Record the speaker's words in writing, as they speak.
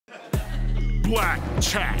Black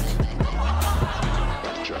Chat.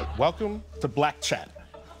 Welcome to Black Chat.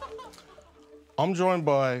 I'm joined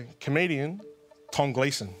by comedian Tom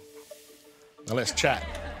Gleeson. Now let's chat.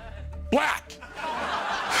 Black!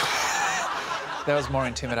 That was more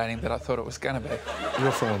intimidating than I thought it was going to be.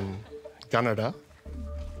 You're from Gunnedah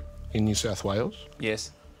in New South Wales.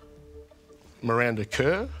 Yes. Miranda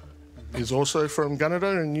Kerr is also from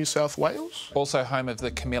Gunnedah in New South Wales. Also home of the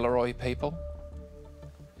Kamilaroi people.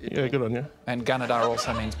 Yeah, good on you. And Gunnedah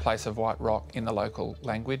also means place of white rock in the local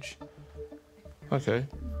language. Okay.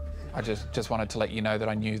 I just wanted to let you know that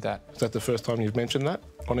I knew that. Is that the first time you've mentioned that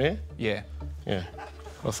on air? Yeah. Yeah,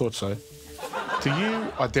 I thought so. Do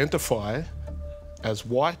you identify as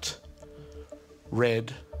white,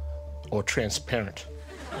 red, or transparent?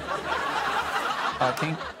 I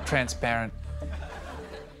think transparent.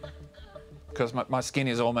 Because my skin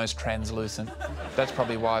is almost translucent. That's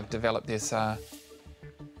probably why I've developed this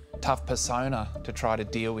tough persona to try to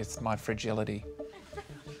deal with my fragility.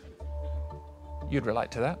 You'd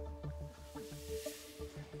relate to that?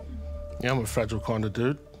 Yeah, I'm a fragile kind of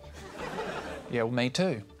dude. Yeah, well, me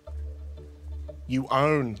too. You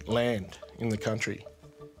own land in the country.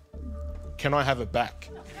 Can I have it back?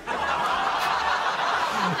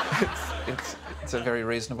 It's a very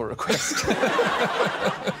reasonable request.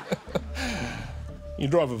 You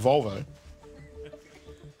drive a Volvo.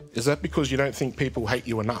 Is that because you don't think people hate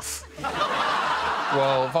you enough?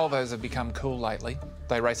 Well, Volvos have become cool lately.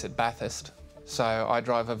 They race at Bathurst. So I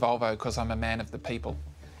drive a Volvo because I'm a man of the people.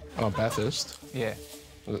 Oh, Bathurst? Yeah.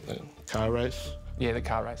 The car race? Yeah, the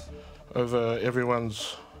car race. Over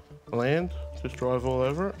everyone's land? Just drive all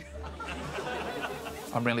over it?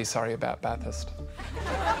 I'm really sorry about Bathurst.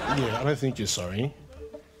 Yeah, I don't think you're sorry.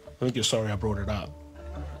 I think you're sorry I brought it up.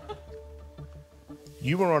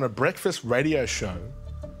 You were on a breakfast radio show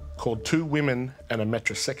called Two Women and a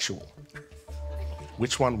Metrosexual.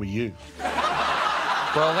 Which one were you?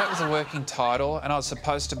 Well, that was a working title, and I was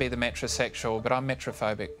supposed to be the metrosexual, but I'm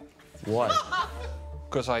metrophobic. Why?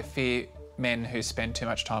 Because I fear men who spend too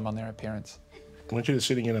much time on their appearance. Weren't you just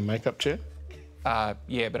sitting in a makeup chair?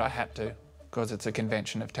 Yeah, but I had to, because it's a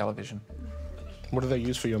convention of television. What do they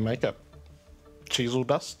use for your makeup? Chisel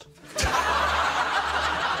dust?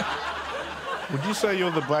 Would you say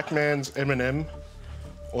you're the black man's M&M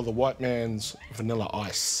or the white man's Vanilla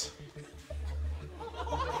Ice?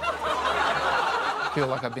 I feel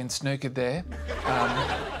like I've been snookered there.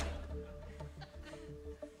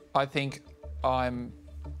 I think I'm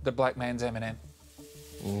the black man's M&M.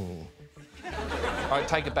 I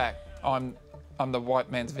take it back. I'm the white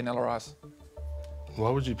man's Vanilla Ice. Why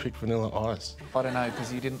would you pick Vanilla Ice? I don't know,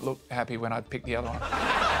 because you didn't look happy when I picked the other one.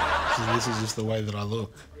 This is just the way that I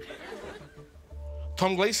look.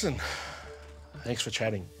 Tom Gleeson, thanks for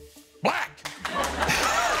chatting. Black!